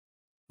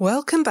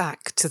Welcome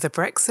back to the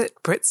Brexit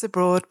Brits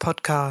Abroad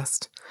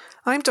podcast.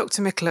 I'm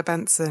Dr. Michaela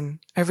Benson,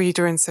 a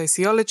reader in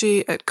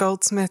sociology at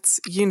Goldsmiths,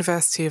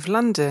 University of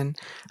London,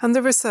 and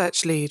the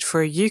research lead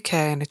for a UK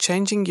and a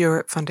Changing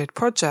Europe funded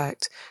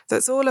project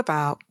that's all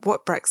about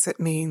what Brexit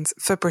means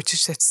for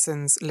British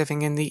citizens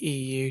living in the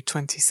EU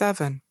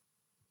 27.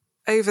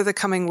 Over the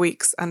coming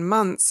weeks and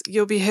months,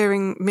 you'll be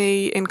hearing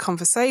me in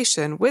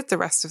conversation with the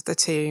rest of the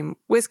team,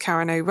 with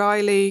Karen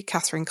O'Reilly,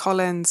 Catherine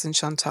Collins and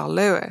Chantelle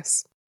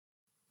Lewis.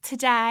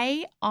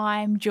 Today,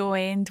 I'm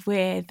joined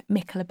with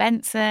Michaela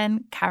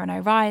Benson, Karen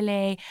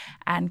O'Reilly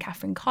and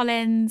Catherine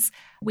Collins.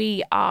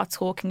 We are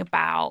talking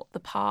about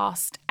the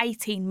past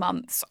 18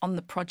 months on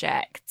the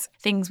project,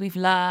 things we've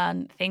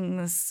learned,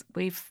 things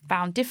we've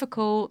found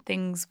difficult,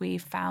 things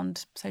we've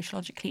found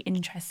sociologically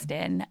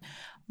interesting.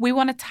 We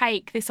want to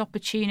take this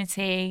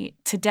opportunity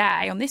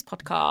today on this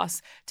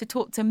podcast to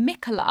talk to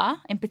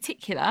Michaela in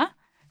particular,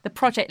 the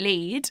project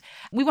lead.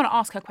 We want to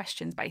ask her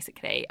questions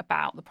basically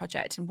about the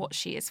project and what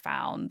she has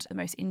found the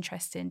most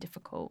interesting,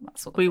 difficult, that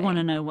sort of thing. We want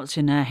to know what's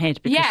in her head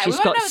because she's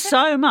got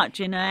so much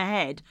in her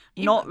head,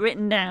 not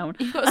written down.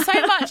 You've got so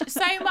much.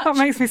 That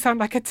makes me sound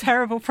like a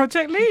terrible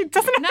project lead,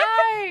 doesn't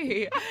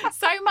it? No.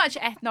 So much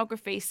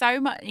ethnography, so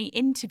many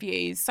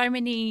interviews, so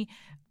many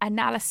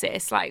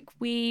analysis. Like,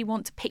 we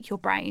want to pick your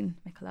brain,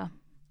 Michaela.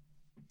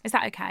 Is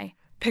that okay?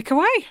 Pick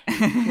away.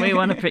 We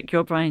want to pick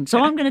your brain. So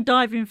I'm going to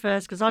dive in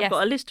first because I've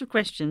got a list of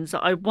questions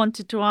that I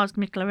wanted to ask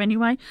Michaela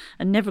anyway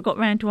and never got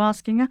round to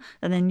asking her.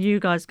 And then you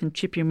guys can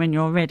chip in when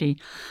you're ready.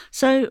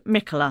 So,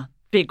 Michaela,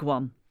 big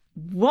one.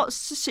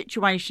 What's the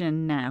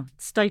situation now,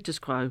 status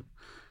quo,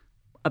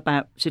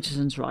 about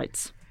citizens'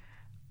 rights?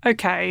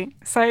 Okay,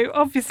 so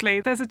obviously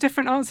there's a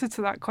different answer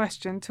to that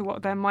question to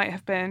what there might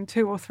have been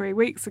 2 or 3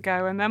 weeks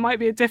ago, and there might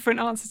be a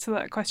different answer to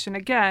that question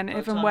again,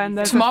 even when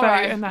there's a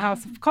vote in the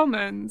House of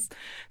Commons.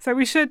 So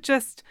we should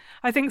just,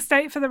 I think,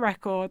 state for the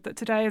record that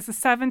today is the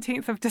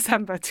 17th of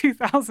December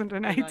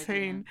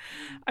 2018.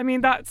 I mean,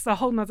 that's a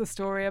whole nother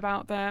story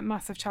about the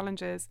massive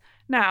challenges.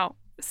 Now,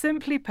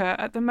 simply put,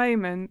 at the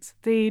moment,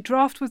 the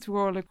draft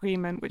withdrawal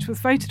agreement, which was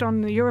voted on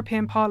in the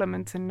European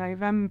Parliament in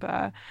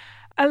November,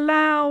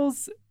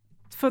 allows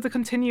for the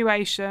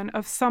continuation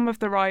of some of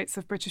the rights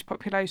of British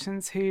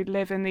populations who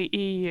live in the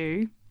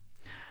EU,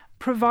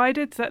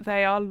 provided that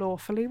they are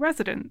lawfully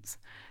resident.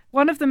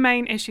 One of the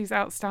main issues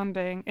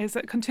outstanding is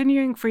that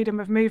continuing freedom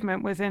of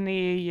movement within the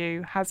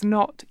EU has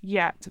not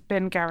yet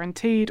been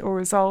guaranteed or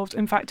resolved.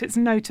 In fact, it's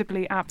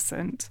notably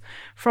absent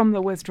from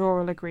the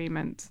withdrawal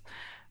agreement.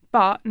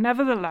 But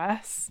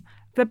nevertheless,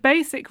 the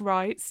basic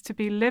rights to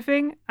be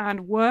living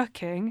and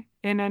working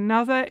in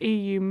another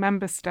EU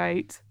member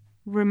state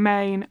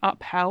remain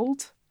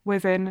upheld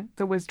within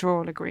the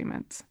withdrawal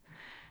agreement.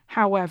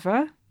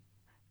 However,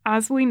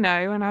 as we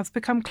know and has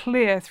become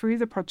clear through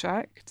the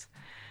project,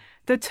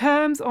 the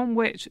terms on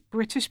which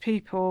British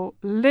people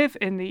live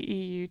in the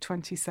EU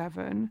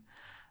 27,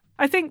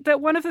 I think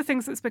that one of the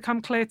things that's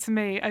become clear to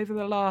me over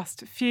the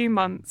last few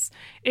months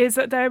is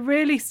that there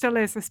really still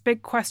is this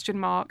big question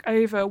mark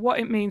over what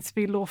it means to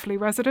be lawfully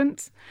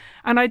resident.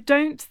 And I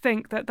don't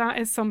think that that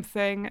is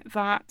something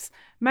that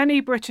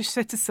many British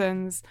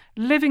citizens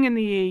living in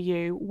the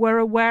EU were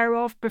aware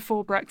of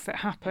before Brexit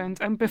happened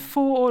and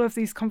before all of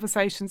these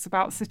conversations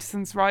about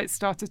citizens' rights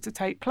started to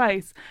take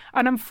place.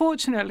 And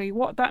unfortunately,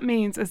 what that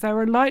means is there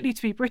are likely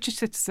to be British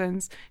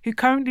citizens who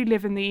currently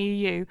live in the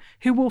EU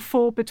who will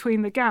fall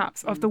between the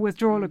gaps of the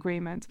withdrawal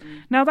agreement.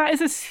 Now, that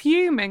is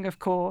assuming, of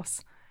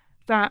course,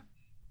 that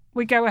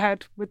we go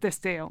ahead with this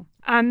deal.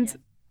 And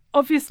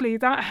obviously,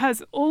 that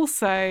has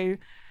also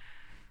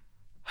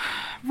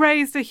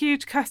raised a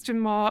huge question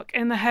mark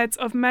in the heads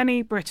of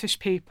many British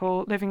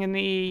people living in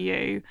the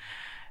EU.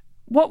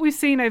 What we've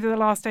seen over the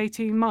last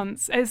 18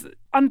 months is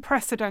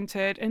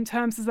unprecedented in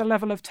terms of the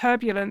level of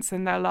turbulence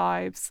in their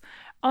lives.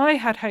 I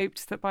had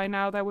hoped that by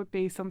now there would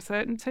be some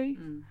certainty.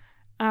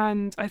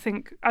 And I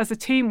think as a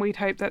team, we'd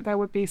hoped that there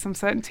would be some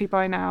certainty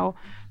by now.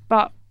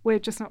 But we're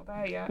just not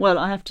there yet. Well,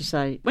 I have to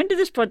say, when did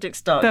this project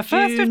start? The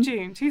 1st of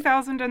June,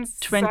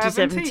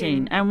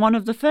 2017. And one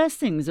of the first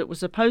things that was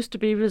supposed to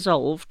be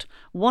resolved,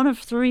 one of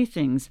 3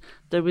 things,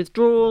 the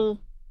withdrawal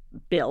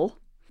bill,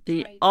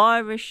 the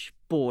Irish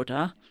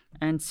border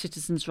and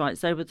citizens' rights,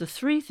 they were the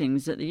 3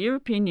 things that the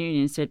European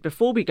Union said,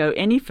 before we go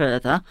any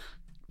further,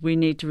 we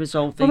need to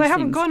resolve these things. Well, they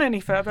haven't gone any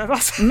further.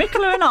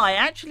 Michaela and I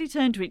actually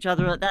turned to each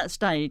other at that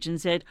stage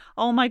and said,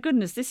 oh my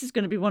goodness, this is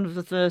going to be one of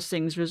the first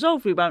things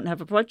resolved. We won't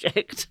have a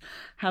project.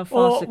 How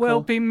farcical. Or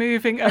we'll be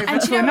moving over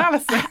to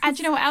analysis. And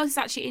do you know what else is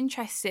actually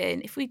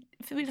interesting? If we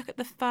look at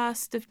the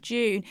 1st of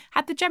June,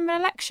 had the general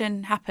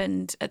election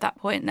happened at that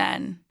point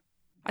then?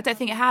 I don't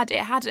think it had.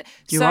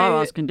 You are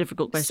asking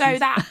difficult questions.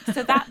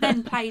 So that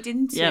then played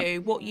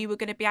into what you were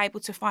going to be able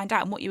to find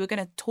out and what you were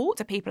going to talk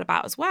to people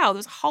about as well.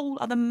 There's a whole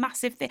other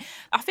massive thing.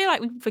 I feel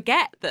like we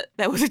forget that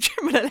there was a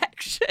general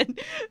election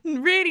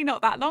really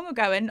not that long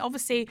ago. And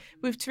obviously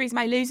with Theresa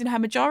May losing her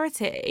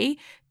majority,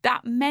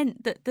 that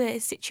meant that the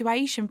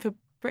situation for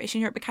British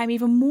in Europe became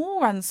even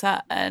more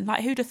uncertain.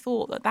 Like, who'd have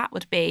thought that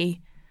would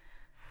be?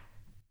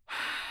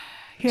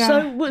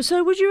 Yeah.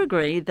 So would you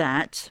agree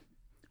that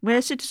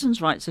where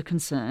citizens' rights are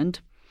concerned,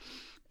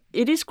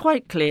 it is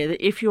quite clear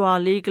that if you are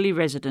legally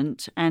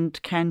resident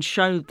and can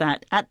show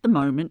that at the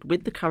moment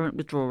with the current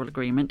withdrawal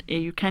agreement,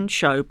 you can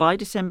show by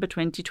December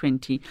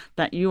 2020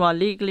 that you are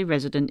legally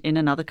resident in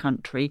another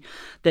country,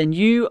 then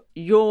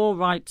your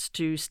rights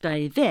to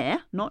stay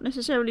there, not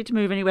necessarily to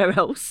move anywhere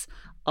else,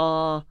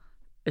 are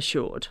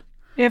assured.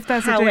 If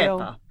there's a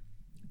deal.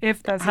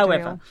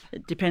 However,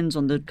 it depends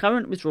on the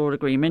current withdrawal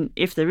agreement,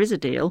 if there is a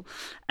deal,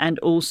 and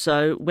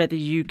also whether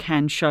you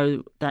can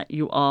show that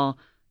you are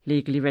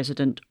legally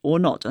resident or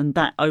not, and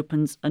that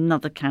opens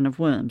another can of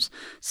worms.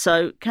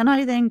 So can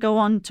I then go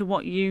on to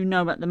what you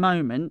know at the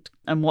moment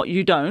and what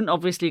you don't,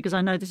 obviously, because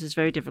I know this is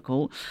very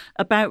difficult,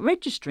 about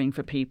registering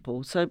for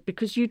people? So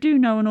because you do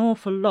know an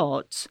awful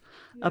lot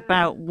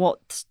about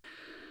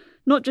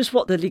not just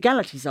what the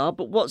legalities are,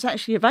 but what's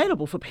actually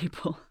available for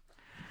people.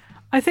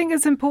 I think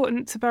it's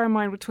important to bear in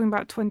mind we're talking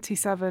about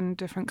 27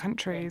 different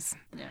countries.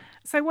 Yeah.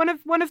 So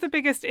one of the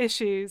biggest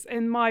issues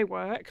in my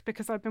work,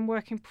 because I've been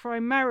working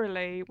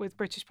primarily with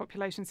British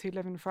populations who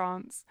live in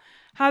France,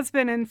 has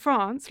been in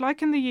France,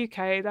 like in the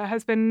UK, there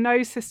has been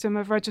no system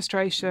of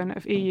registration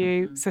of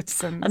EU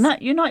citizens. And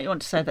that you might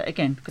want to say that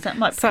again, because that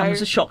might come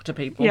as a shock to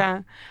people.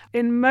 Yeah.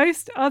 In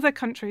most other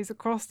countries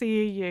across the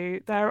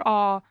EU, there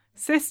are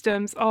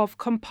systems of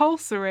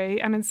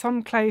compulsory and in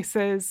some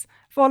cases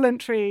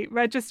voluntary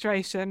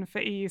registration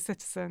for EU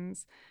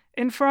citizens.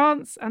 In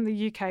France and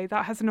the UK,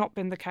 that has not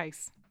been the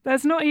case.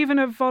 There's not even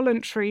a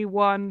voluntary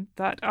one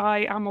that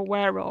I am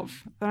aware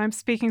of, that I'm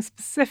speaking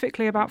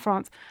specifically about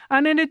France.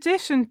 And in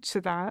addition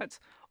to that,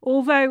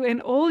 although in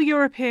all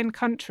European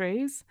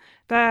countries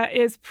there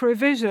is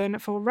provision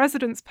for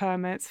residence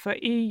permits for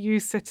EU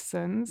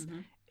citizens,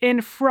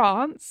 in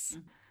France,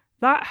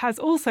 that has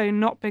also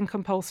not been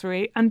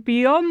compulsory. And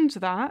beyond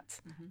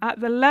that, at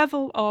the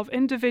level of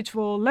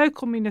individual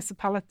local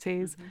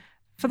municipalities,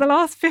 for the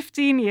last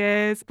 15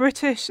 years,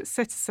 British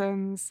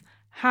citizens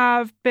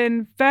have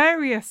been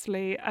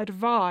variously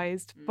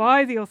advised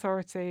by the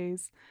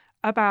authorities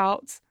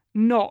about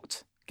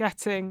not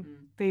getting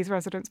these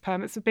residence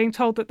permits, of being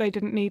told that they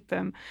didn't need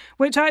them,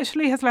 which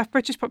actually has left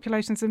British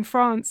populations in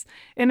France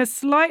in a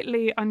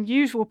slightly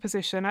unusual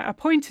position at a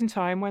point in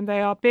time when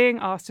they are being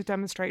asked to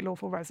demonstrate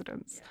lawful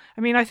residence. Yeah.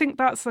 I mean, I think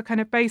that's the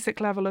kind of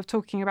basic level of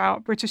talking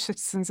about British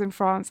citizens in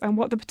France and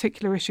what the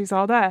particular issues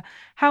are there.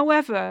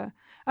 However,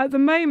 at the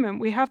moment,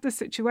 we have the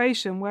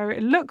situation where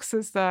it looks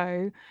as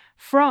though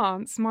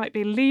France might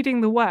be leading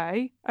the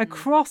way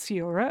across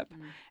Europe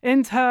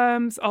in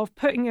terms of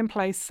putting in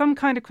place some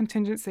kind of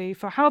contingency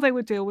for how they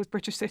would deal with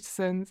British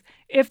citizens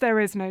if there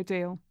is no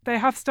deal. They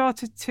have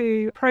started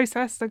to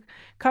process the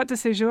carte de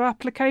séjour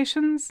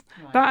applications.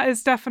 Right. That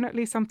is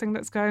definitely something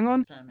that's going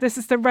on. This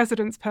is the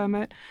residence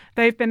permit.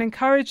 They've been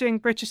encouraging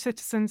British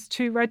citizens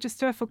to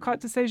register for carte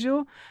de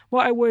séjour.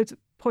 What I would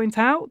point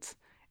out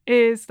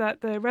is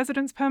that the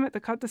residence permit, the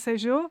carte de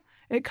séjour,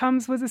 it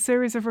comes with a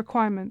series of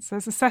requirements.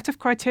 There's a set of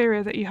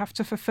criteria that you have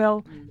to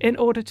fulfill in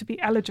order to be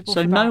eligible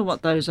for that. So know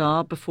what those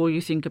are before you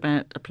think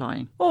about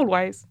applying.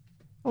 Always.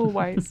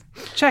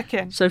 Check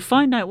in. So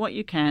find out what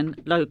you can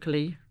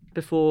locally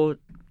before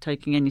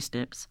taking any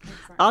steps.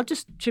 Exactly. I'll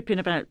just chip in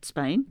about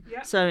Spain.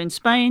 Yep. So in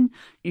Spain,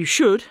 you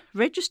should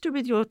register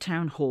with your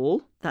town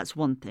hall. That's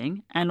one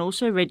thing. And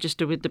also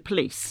register with the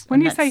police.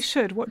 When you say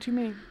should, what do you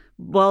mean?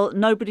 Well,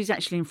 nobody's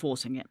actually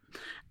enforcing it.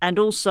 And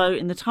also,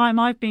 in the time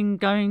I've been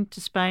going to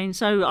Spain,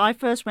 so I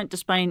first went to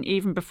Spain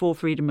even before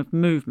freedom of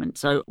movement.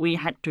 So we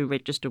had to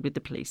register with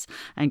the police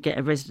and get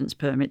a residence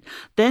permit.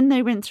 Then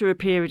they went through a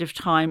period of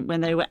time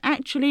when they were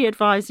actually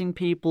advising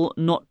people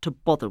not to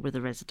bother with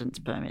a residence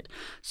permit.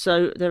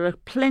 So there are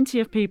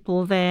plenty of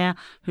people there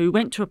who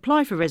went to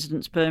apply for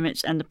residence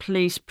permits, and the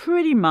police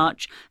pretty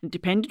much,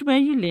 depending where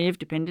you live,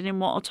 depending on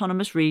what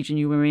autonomous region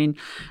you were in,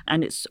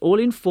 and it's all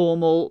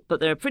informal,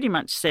 but they're pretty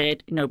much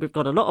said, we've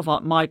got a lot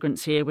of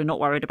migrants here, we're not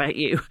worried about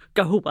you,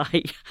 go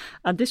away.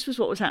 And this was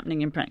what was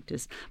happening in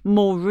practice.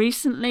 More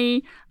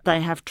recently, they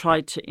have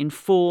tried to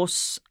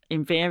enforce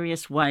in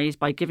various ways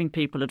by giving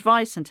people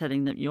advice and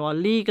telling them you are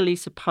legally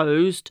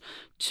supposed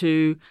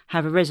to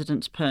have a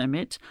residence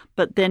permit.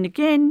 But then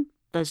again,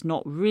 there's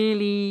not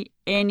really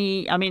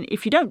any,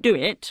 if you don't do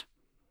it,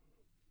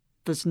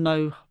 there's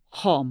no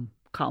harm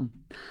come.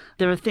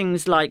 There are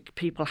things like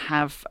people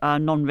have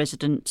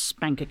non-resident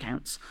bank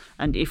accounts,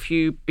 and if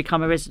you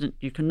become a resident,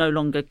 you can no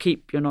longer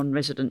keep your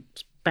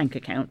non-resident bank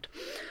account.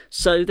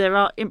 So there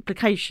are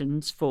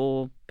implications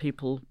for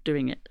people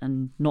doing it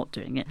and not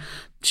doing it.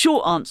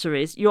 Short answer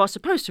is you are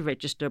supposed to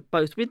register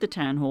both with the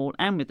town hall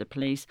and with the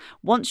police.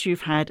 Once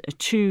you've had a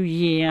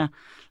 2-year,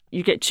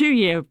 you get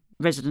 2-year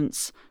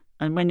residence.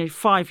 And when in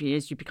 5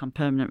 years you become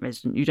permanent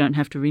resident, you don't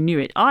have to renew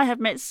it. I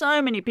have met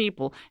so many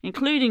people,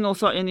 including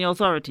in the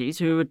authorities,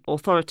 who are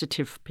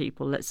authoritative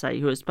people, let's say,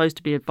 who are supposed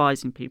to be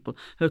advising people,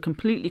 who are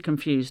completely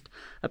confused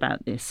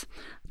about this.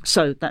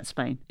 So that's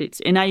Spain. It's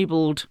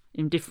enabled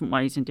in different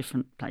ways in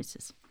different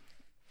places.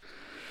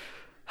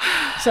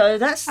 So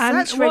that's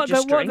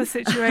registering. What the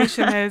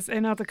situation is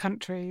in other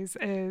countries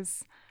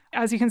is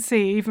As you can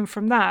see, even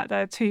from that,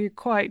 they're two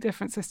quite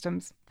different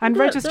systems. And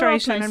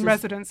registration and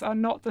residence are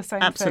not the same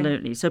thing.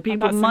 Absolutely. So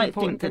people might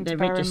think that they're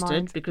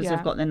registered because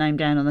they've got their name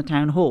down on the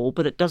town hall,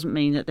 but it doesn't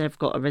mean that they've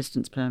got a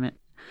residence permit.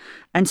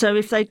 And so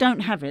if they don't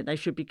have it, they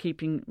should be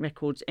keeping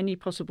records, any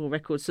possible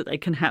records that they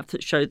can have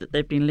that show that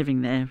they've been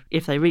living there.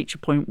 If they reach a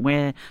point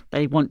where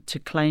they want to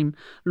claim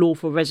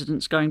lawful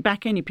residence going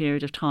back any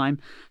period of time,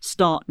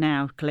 start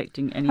now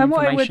collecting any information. And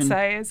what I would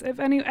say is, if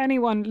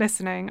anyone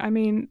listening, I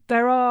mean,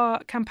 there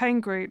are campaign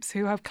groups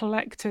who have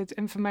collected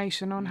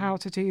information on how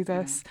to do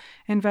this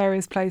in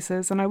various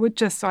places. And I would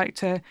just like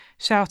to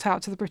shout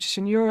out to the British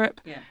in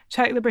Europe. Yeah.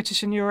 Check the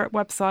British in Europe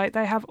website.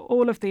 They have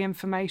all of the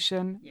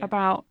information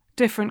about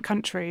different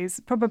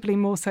countries, probably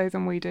more so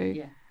than we do.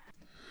 Yeah.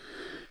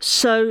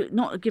 So,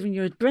 not giving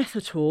you a breath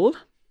at all,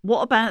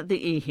 what about the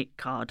EHIC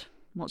card?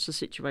 What's the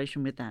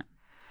situation with that?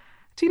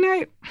 Do you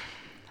know,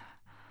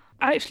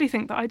 I actually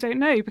think that I don't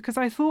know, because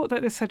I thought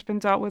that this had been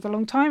dealt with a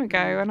long time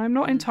ago, and I'm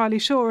not entirely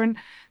sure. And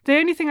the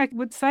only thing I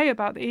would say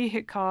about the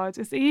EHIC card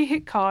is the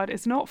EHIC card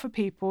is not for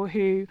people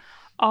who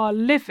are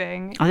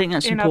living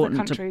in other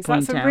countries.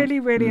 That's a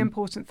really, really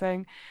important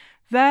thing.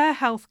 Their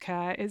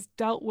healthcare is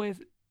dealt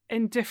with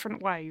in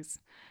different ways.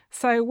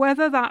 So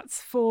whether that's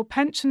for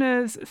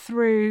pensioners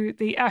through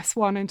the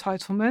S1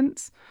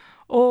 entitlements,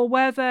 or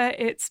whether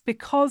it's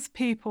because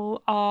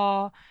people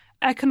are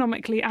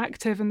economically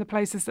active in the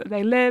places that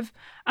they live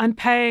and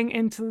paying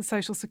into the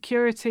social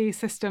security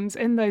systems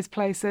in those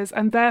places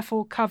and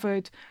therefore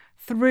covered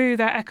through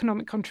their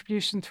economic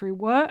contribution through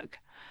work,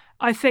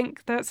 I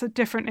think that's a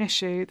different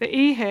issue. The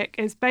EHIC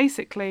is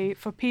basically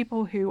for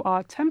people who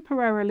are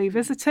temporarily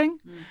visiting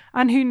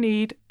and who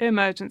need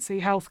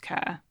emergency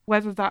healthcare,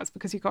 whether that's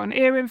because you've got an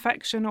ear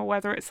infection or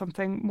whether it's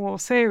something more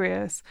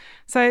serious.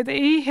 So the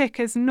EHIC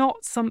is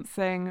not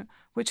something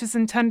which is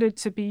intended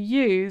to be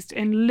used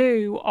in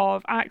lieu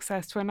of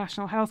access to a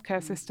national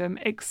healthcare system,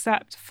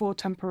 except for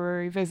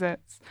temporary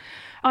visits.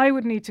 I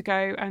would need to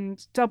go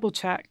and double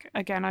check.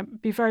 Again,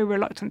 I'd be very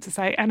reluctant to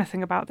say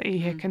anything about the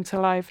EHIC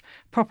until I've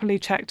properly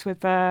checked with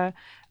the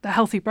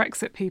Healthy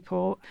Brexit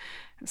people.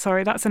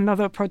 Sorry, that's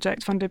another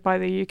project funded by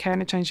the UK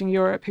and Changing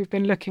Europe, who've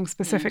been looking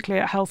specifically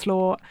at health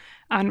law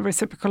and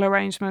reciprocal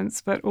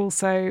arrangements, but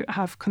also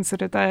have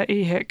considered their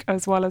EHIC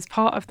as well as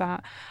part of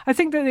that. I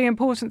think that the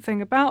important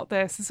thing about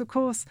this is, of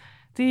course,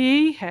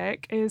 the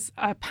EHIC is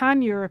a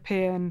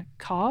pan-European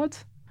card.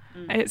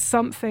 It's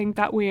something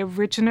that we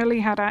originally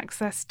had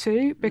access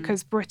to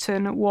because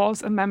Britain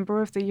was a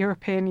member of the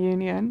European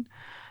Union.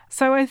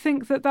 So I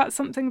think that that's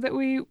something that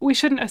we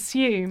shouldn't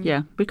assume.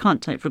 Yeah, we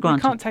can't take for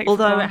granted. We can't take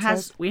Although for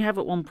granted. We have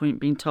at one point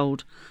been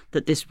told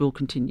that this will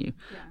continue.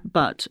 Yeah.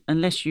 But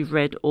unless you've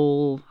read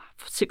all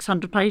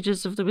 600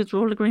 pages of the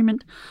withdrawal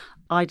agreement,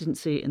 I didn't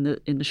see it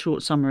in the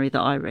short summary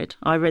that I read.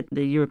 I read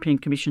the European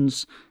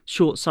Commission's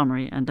short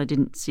summary and I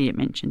didn't see it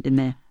mentioned in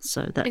there.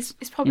 So that's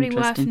it's probably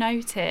worth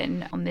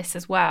noting on this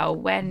as well.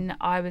 When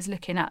I was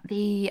looking at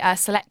the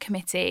select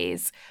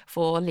committees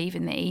for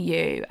leaving the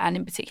EU, and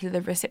in particular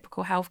the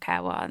reciprocal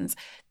healthcare ones,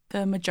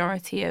 the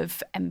majority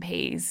of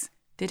MPs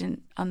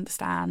didn't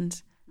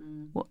understand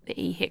what the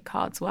EHIC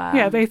cards were.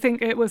 Yeah, they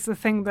think it was the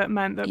thing that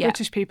meant that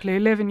British people who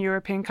live in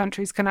European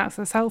countries can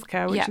access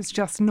healthcare, which is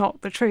just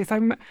not the truth. I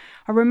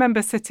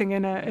remember sitting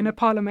in a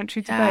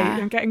parliamentary debate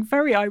and getting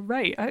very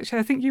irate. Actually,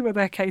 I think you were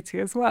there, Katie,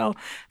 as well.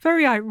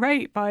 Very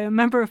irate by a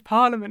member of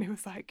parliament who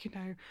was like,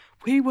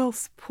 we will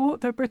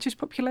support the British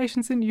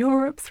populations in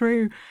Europe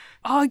through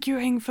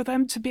arguing for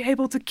them to be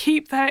able to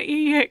keep their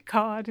EHIC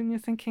card. And you're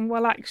thinking,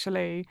 well,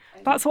 actually,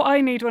 that's what I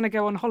need when I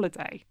go on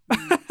holiday.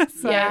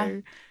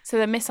 So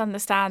the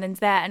misunderstandings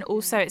there. And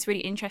also it's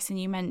really interesting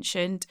you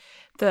mentioned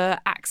the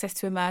access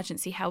to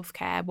emergency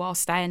healthcare while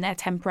staying there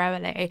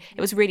temporarily.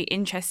 It was really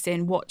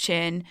interesting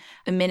watching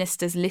the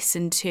ministers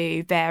listen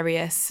to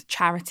various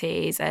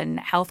charities and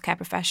healthcare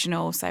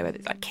professionals. So whether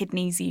it's like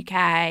Kidneys UK,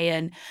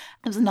 and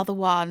there was another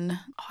one,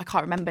 I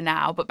can't remember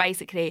now, but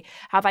basically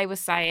how they were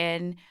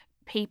saying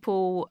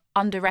people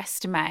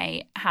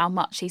underestimate how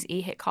much these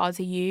EHIC cards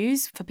are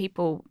used for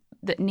people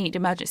that need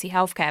emergency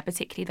healthcare,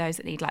 particularly those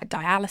that need like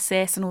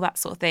dialysis and all that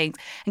sort of things.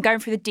 And going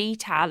through the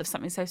detail of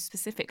something so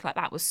specific like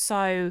that was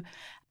so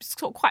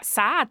sort of quite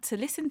sad to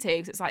listen to,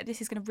 because it's like,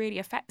 this is going to really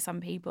affect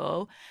some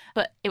people.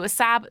 But it was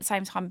sad, but at the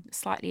same time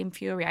slightly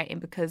infuriating,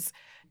 because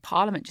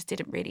Parliament just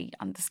didn't really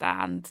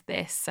understand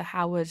this. So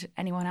how would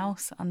anyone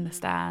else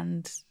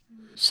understand?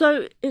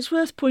 So it's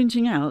worth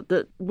pointing out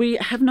that we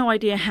have no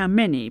idea how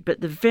many, but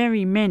the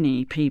very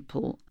many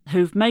people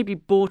who've maybe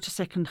bought a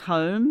second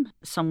home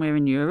somewhere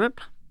in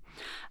Europe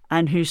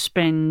and who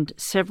spend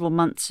several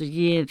months a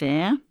year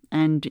there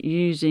and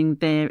using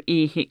their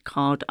EHIC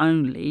card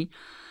only.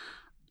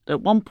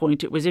 At one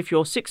point, it was if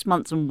you're 6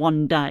 months and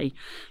 1 day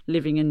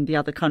living in the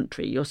other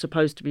country, you're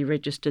supposed to be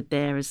registered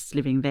there as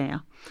living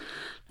there.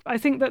 I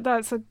think that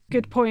that's a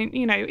good point.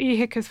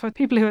 EHIC is for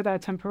people who are there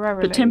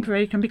temporarily. But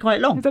temporary can be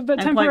quite long. But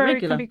temporary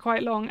can be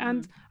quite long.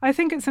 And I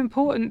think it's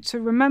important to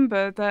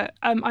remember that,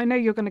 I know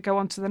you're going to go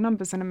on to the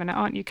numbers in a minute,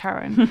 aren't you,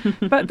 Karen?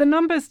 But the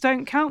numbers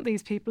don't count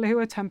these people who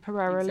are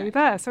temporarily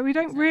there. So we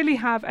don't really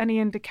have any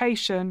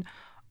indication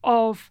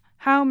of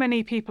how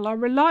many people are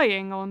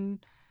relying on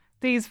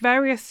these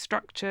various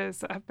structures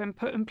that have been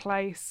put in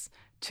place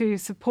to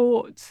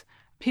support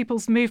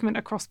people's movement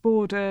across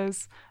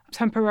borders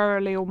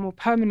temporarily or more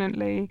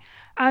permanently.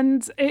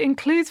 And it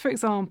includes, for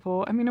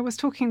example, I was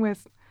talking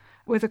with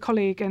a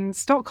colleague in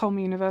Stockholm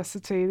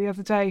University the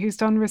other day who's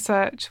done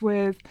research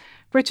with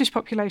British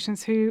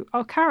populations who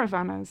are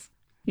caravanners.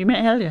 You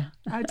met Elia?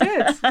 I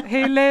did.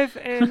 Who live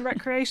in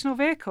recreational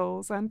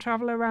vehicles and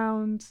travel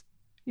around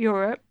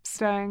Europe,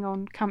 staying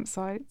on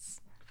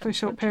campsites for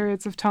short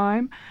periods of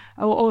time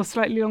or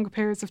slightly longer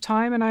periods of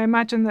time. And I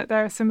imagine that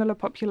there are similar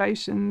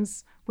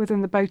populations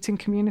within the boating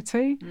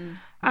community.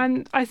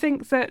 And I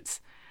think that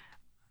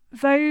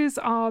those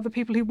are the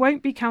people who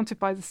won't be counted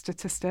by the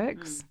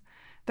statistics.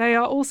 They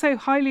are also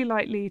highly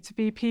likely to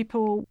be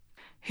people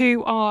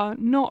who are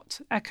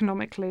not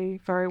economically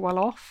very well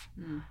off,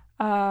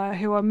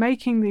 who are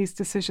making these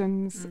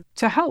decisions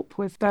to help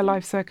with their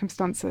life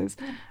circumstances.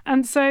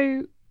 And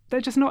so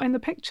they're just not in the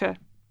picture,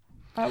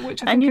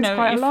 which I think is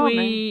quite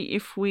alarming.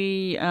 If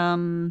we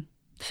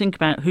think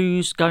about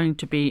who's going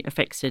to be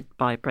affected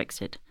by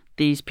Brexit,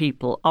 these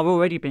people are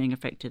already being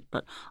affected,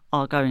 but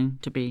are going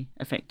to be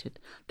affected.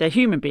 They're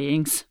human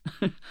beings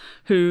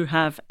who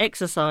have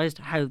exercised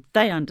how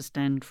they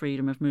understand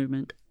freedom of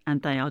movement,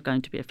 and they are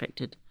going to be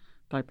affected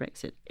by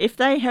Brexit. If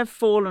they have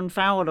fallen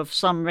foul of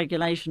some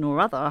regulation or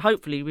other,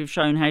 hopefully we've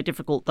shown how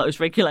difficult those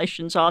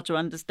regulations are to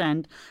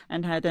understand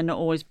and how they're not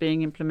always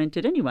being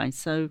implemented anyway.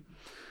 So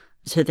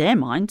to their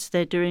minds,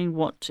 they're doing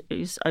what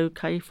is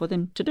okay for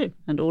them to do.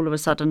 And all of a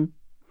sudden,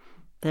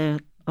 they're,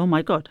 oh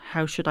my God,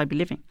 how should I be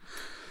living?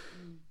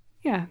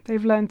 Yeah,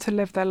 they've learned to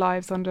live their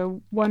lives under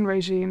one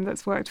regime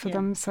that's worked for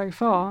them so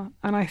far.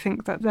 And I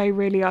think that they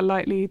really are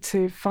likely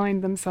to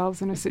find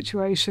themselves in a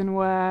situation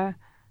where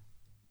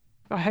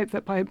I hope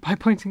that by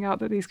pointing out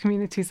that these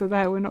communities are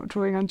there, we're not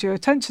drawing undue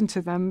attention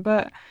to them.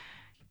 But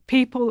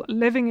people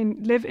live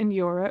in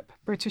Europe,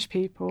 British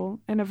people,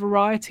 in a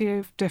variety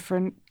of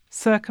different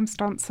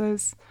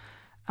circumstances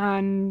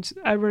and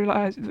a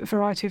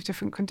variety of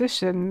different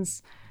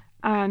conditions.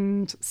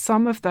 And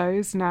some of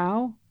those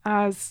now,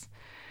 as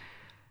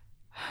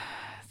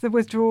the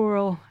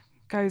withdrawal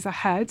goes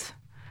ahead,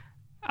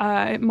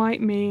 it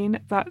might mean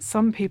that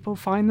some people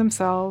find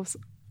themselves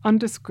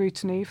under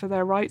scrutiny for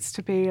their rights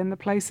to be in the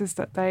places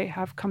that they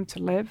have come to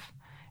live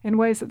in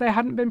ways that they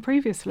hadn't been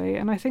previously.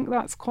 And I think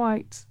that's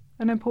quite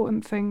an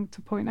important thing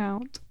to point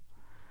out.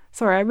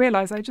 Sorry, I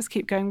realise I just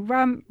keep going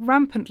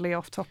rampantly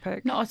off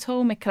topic. Not at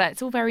all, Michaela.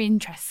 It's all very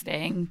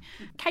interesting.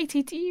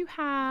 Katie, do you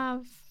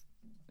have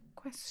a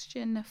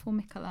question for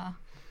Michaela?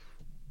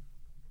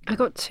 I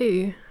got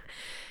two.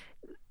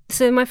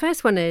 So my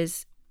first one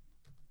is,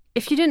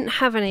 if you didn't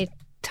have any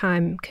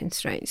time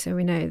constraints, so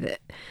we know that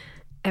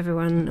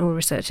everyone, all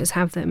researchers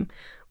have them,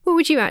 what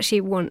would you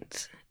actually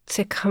want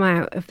to come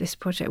out of this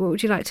project? What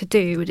would you like to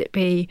do? Would it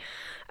be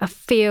a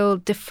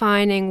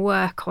field-defining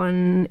work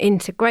on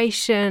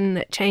integration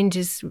that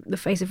changes the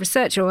face of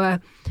research, or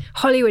a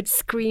Hollywood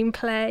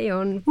screenplay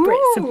on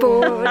Brits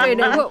Abroad? I don't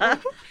know.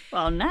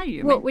 Well, now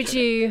you. What would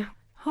you?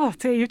 Oh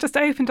dear, you've just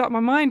opened up my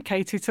mind,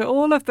 Katie, to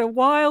all of the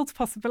wild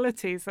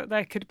possibilities that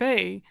there could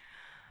be.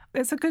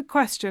 It's a good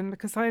question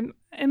because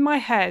in my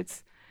head,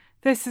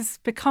 this has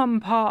become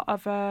part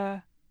of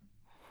a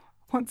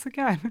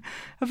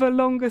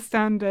longer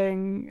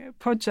standing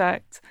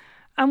project.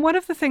 And one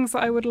of the things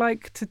that I would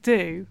like to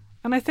do,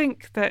 and I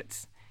think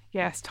that,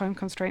 yes, time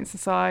constraints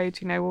aside,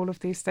 all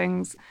of these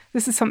things,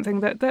 this is something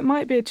that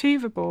might be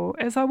achievable,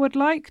 is I would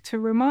like to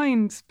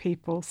remind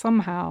people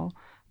somehow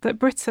that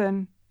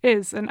Britain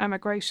is an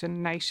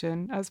emigration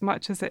nation as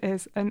much as it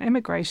is an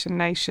immigration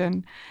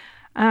nation.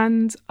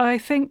 And I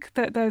think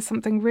that there's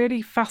something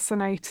really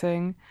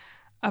fascinating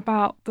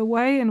about the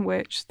way in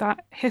which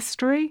that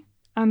history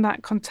and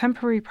that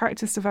contemporary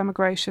practice of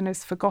emigration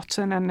is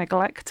forgotten and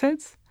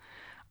neglected.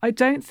 I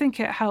don't think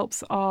it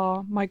helps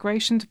our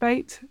migration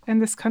debate in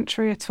this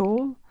country at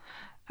all.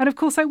 And of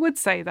course, I would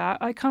say that.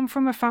 I come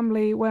from a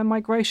family where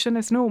migration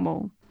is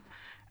normal.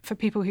 For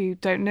people who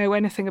don't know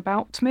anything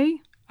about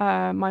me,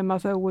 my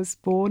mother was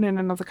born in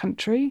another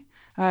country.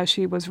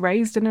 She was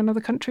raised in another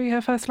country.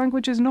 Her first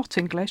language is not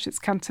English, it's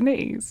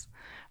Cantonese.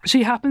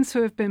 She happens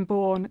to have been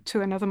born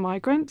to another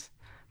migrant,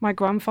 my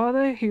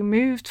grandfather, who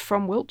moved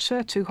from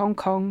Wiltshire to Hong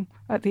Kong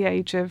at the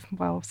age of,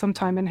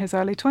 sometime in his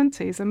early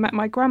 20s, and met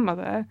my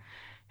grandmother,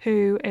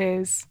 who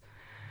is,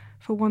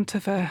 for want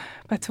of a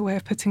better way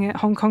of putting it,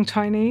 Hong Kong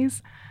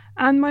Chinese.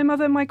 And my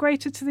mother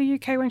migrated to the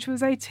UK when she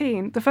was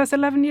 18. The first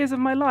 11 years of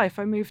my life,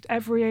 I moved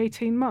every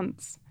 18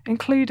 months,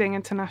 including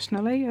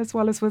internationally as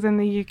well as within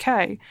the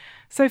UK.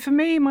 So for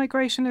me,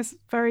 migration is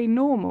very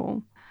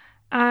normal.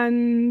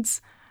 And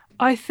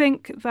I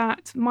think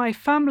that my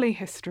family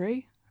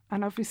history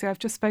and obviously I've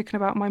just spoken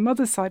about my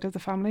mother's side of the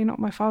family, not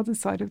my father's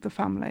side of the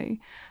family,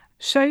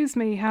 shows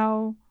me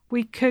how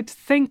we could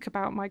think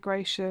about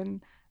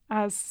migration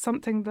as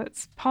something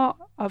that's part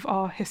of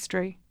our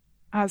history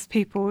as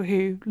people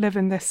who live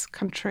in this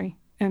country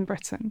in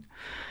Britain.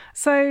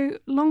 So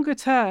longer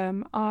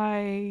term,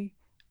 I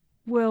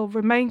will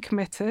remain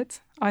committed,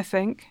 I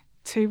think,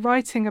 to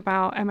writing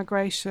about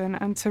emigration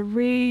and to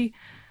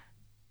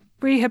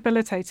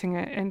rehabilitating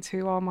it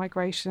into our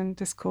migration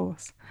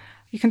discourse.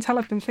 You can tell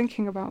I've been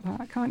thinking about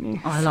that, can't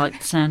you? I like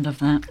the sound of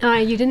that. Oh,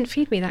 you didn't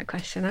feed me that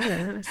question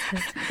either.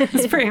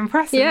 It's pretty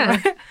impressive.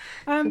 Yeah.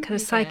 Right? Kind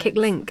of psychic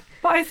link.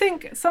 But I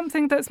think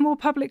something that's more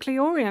publicly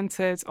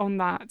oriented on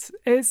that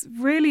is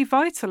really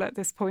vital at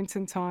this point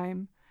in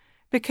time,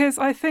 because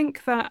I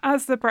think that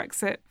as the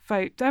Brexit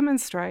vote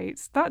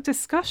demonstrates, that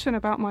discussion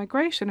about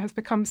migration has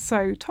become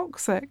so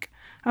toxic.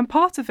 And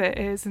part of it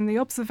is in the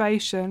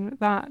observation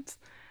that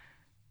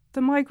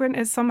the migrant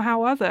is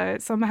somehow other,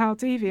 it's somehow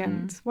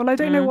deviant. Well, I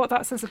don't know what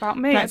that says about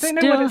me. I don't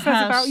know what it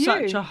says about you. That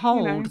still has such a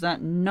hold,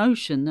 that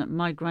notion that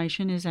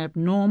migration is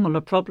abnormal,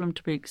 a problem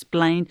to be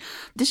explained.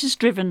 This has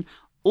driven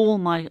all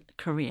my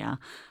career,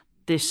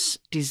 this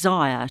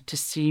desire to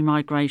see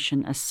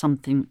migration as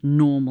something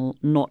normal,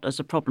 not as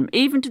a problem,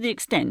 even to the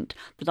extent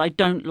that I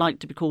don't like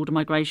to be called a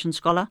migration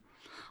scholar.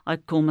 I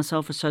call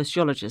myself a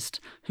sociologist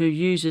who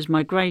uses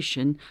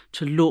migration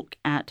to look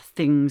at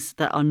things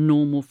that are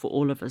normal for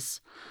all of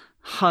us.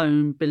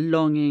 Home,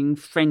 belonging,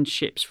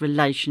 friendships,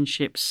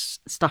 relationships,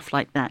 stuff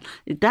like that.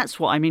 That's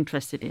what I'm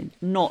interested in,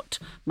 not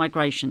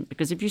migration.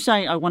 Because if you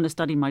say, I want to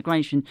study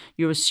migration,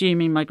 you're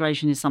assuming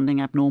migration is something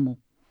abnormal.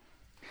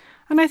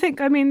 And I think,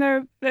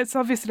 it's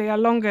obviously a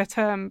longer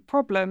term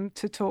problem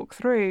to talk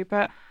through,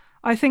 but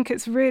I think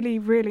it's really,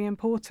 really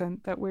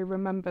important that we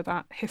remember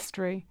that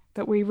history,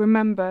 that we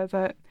remember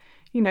that,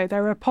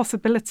 there are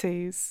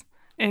possibilities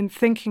in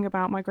thinking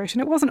about migration.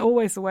 It wasn't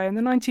always the way. In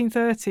the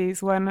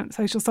 1930s, when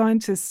social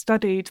scientists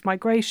studied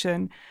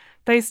migration,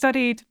 they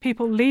studied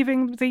people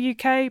leaving the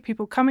UK,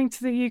 people coming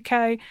to the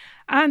UK,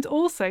 and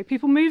also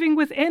people moving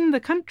within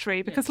the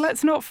country. Because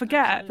let's not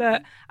forget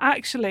that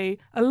actually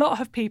a lot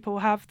of people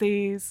have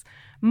these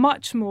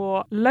much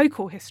more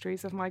local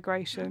histories of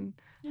migration,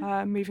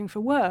 moving for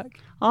work.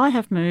 I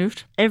have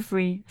moved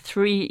every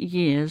 3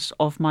 years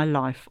of my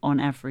life on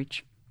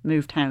average.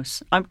 Moved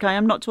house. Okay,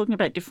 I'm not talking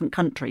about different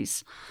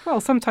countries.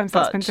 Well, sometimes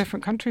that's been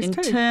different countries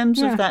too. In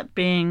terms of that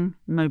being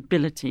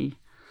mobility,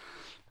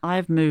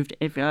 I've moved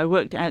I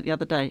worked it out the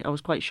other day. I was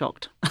quite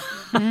shocked.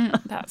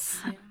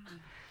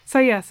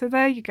 So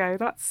there you go.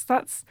 That's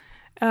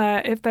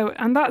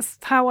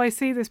how I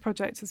see this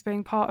project as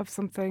being part of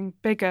something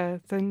bigger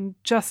than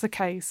just the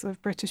case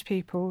of British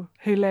people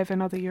who live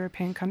in other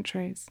European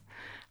countries.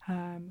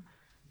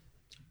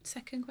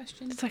 Second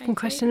question.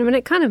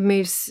 It kind of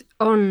moves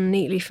on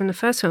neatly from the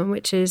first one,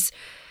 which is,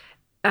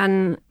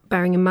 and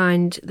bearing in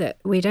mind that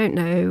we don't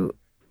know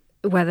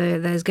whether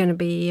there's going to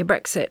be a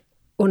Brexit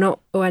or not,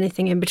 or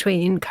anything in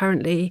between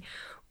currently,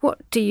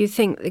 what do you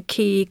think the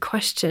key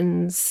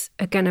questions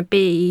are going to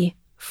be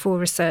for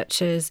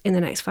researchers in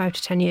the next 5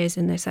 to 10 years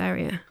in this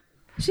area?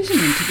 Is this an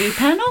interview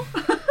panel?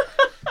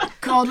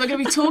 God, we're going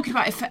to be talking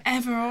about it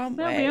forever, aren't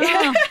we? We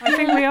are. I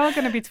think we are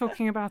going to be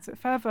talking about it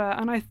forever.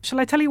 And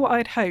shall I tell you what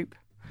I'd hope?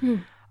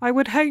 I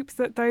would hope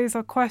that those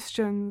are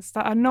questions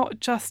that are not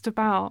just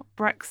about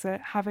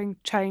Brexit having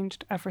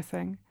changed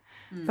everything,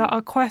 that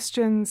are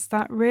questions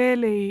that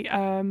really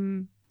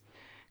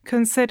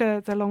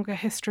consider the longer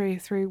history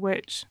through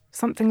which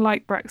something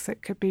like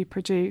Brexit could be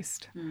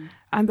produced,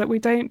 and that we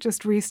don't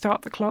just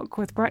restart the clock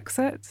with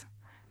Brexit,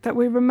 that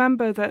we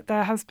remember that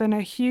there has been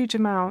a huge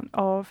amount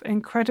of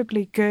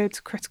incredibly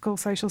good critical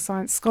social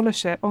science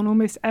scholarship on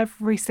almost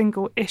every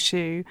single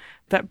issue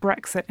that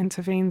Brexit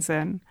intervenes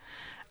in.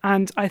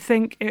 And I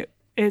think it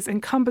is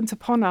incumbent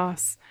upon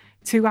us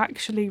to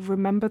actually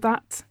remember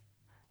that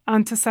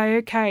and to say,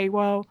 OK,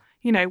 well,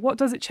 what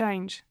does it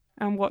change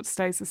and what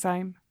stays the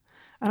same?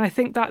 And I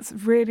think that's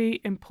really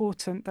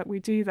important that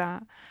we do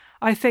that.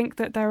 I think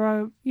that there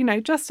are,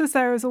 just as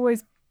there has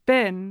always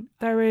been,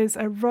 there is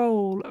a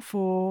role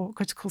for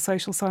critical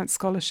social science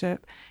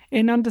scholarship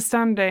in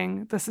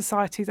understanding the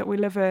society that we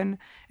live in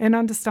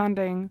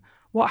understanding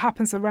what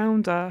happens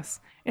around us,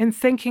 in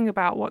thinking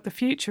about what the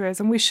future is.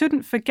 And we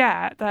shouldn't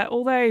forget that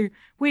although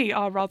we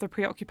are rather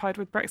preoccupied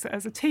with Brexit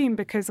as a team,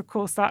 because of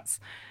course that's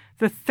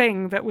the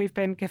thing that we've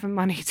been given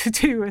money to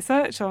do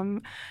research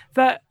on,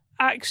 that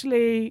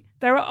actually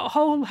there are a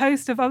whole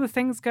host of other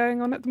things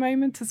going on at the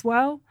moment as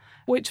well,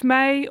 which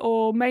may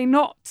or may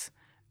not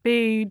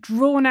be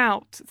drawn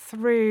out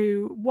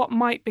through what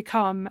might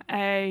become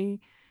as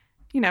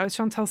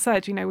Chantelle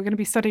said, we're going to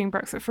be studying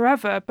Brexit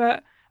forever,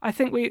 but I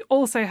think we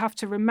also have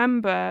to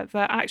remember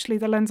that actually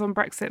the lens on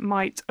Brexit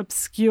might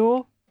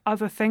obscure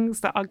other things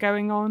that are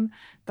going on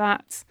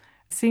that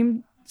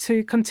seem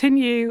to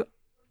continue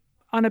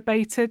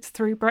unabated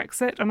through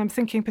Brexit. And I'm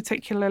thinking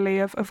particularly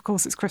of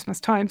course, it's Christmas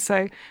time.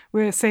 So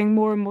we're seeing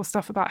more and more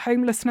stuff about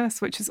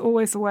homelessness, which is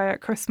always the way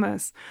at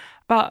Christmas.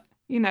 But,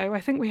 I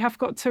think we have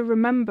got to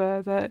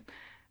remember that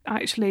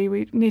actually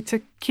we need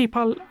to keep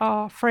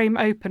our frame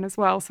open as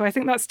well. So I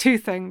think that's two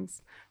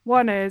things.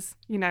 One is,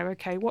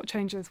 okay, what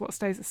changes, what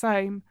stays the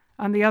same?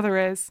 And the other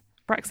is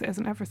Brexit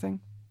isn't everything.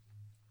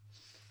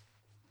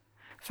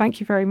 Thank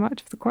you very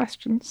much for the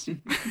questions.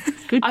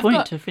 Good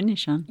point to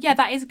finish on. Yeah,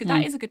 that is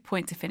a good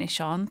point to finish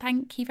on.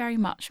 Thank you very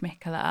much,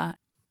 Michaela.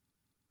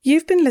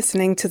 You've been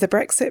listening to the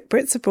Brexit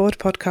Brits Abroad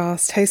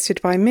podcast,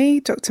 hosted by me,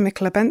 Dr.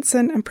 Michaela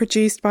Benson, and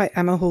produced by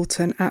Emma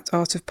Halton at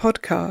Art of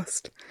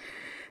Podcast.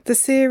 The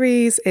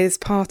series is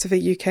part of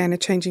a UK and a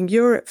Changing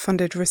Europe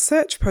funded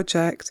research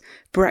project,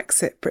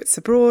 Brexit Brits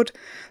Abroad,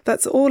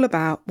 that's all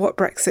about what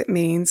Brexit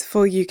means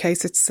for UK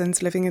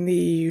citizens living in the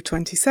EU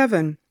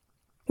 27.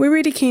 We're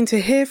really keen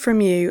to hear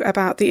from you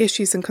about the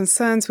issues and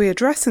concerns we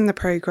address in the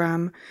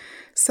programme,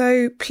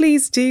 so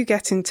please do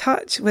get in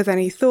touch with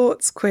any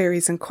thoughts,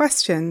 queries and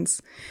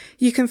questions.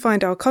 You can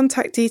find our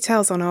contact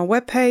details on our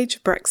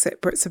webpage,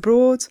 Brexit Brits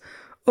Abroad,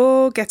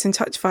 or get in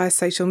touch via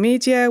social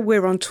media.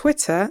 We're on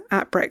Twitter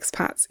at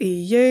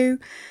BrexPatsEU,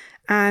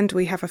 and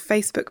we have a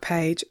Facebook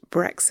page,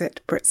 Brexit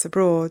Brits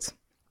Abroad.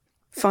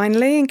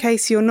 Finally, in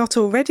case you're not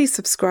already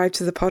subscribed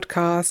to the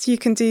podcast, you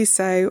can do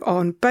so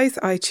on both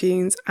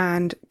iTunes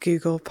and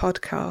Google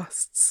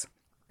Podcasts.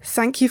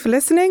 Thank you for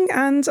listening,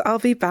 and I'll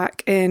be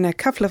back in a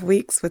couple of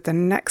weeks with the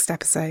next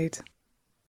episode.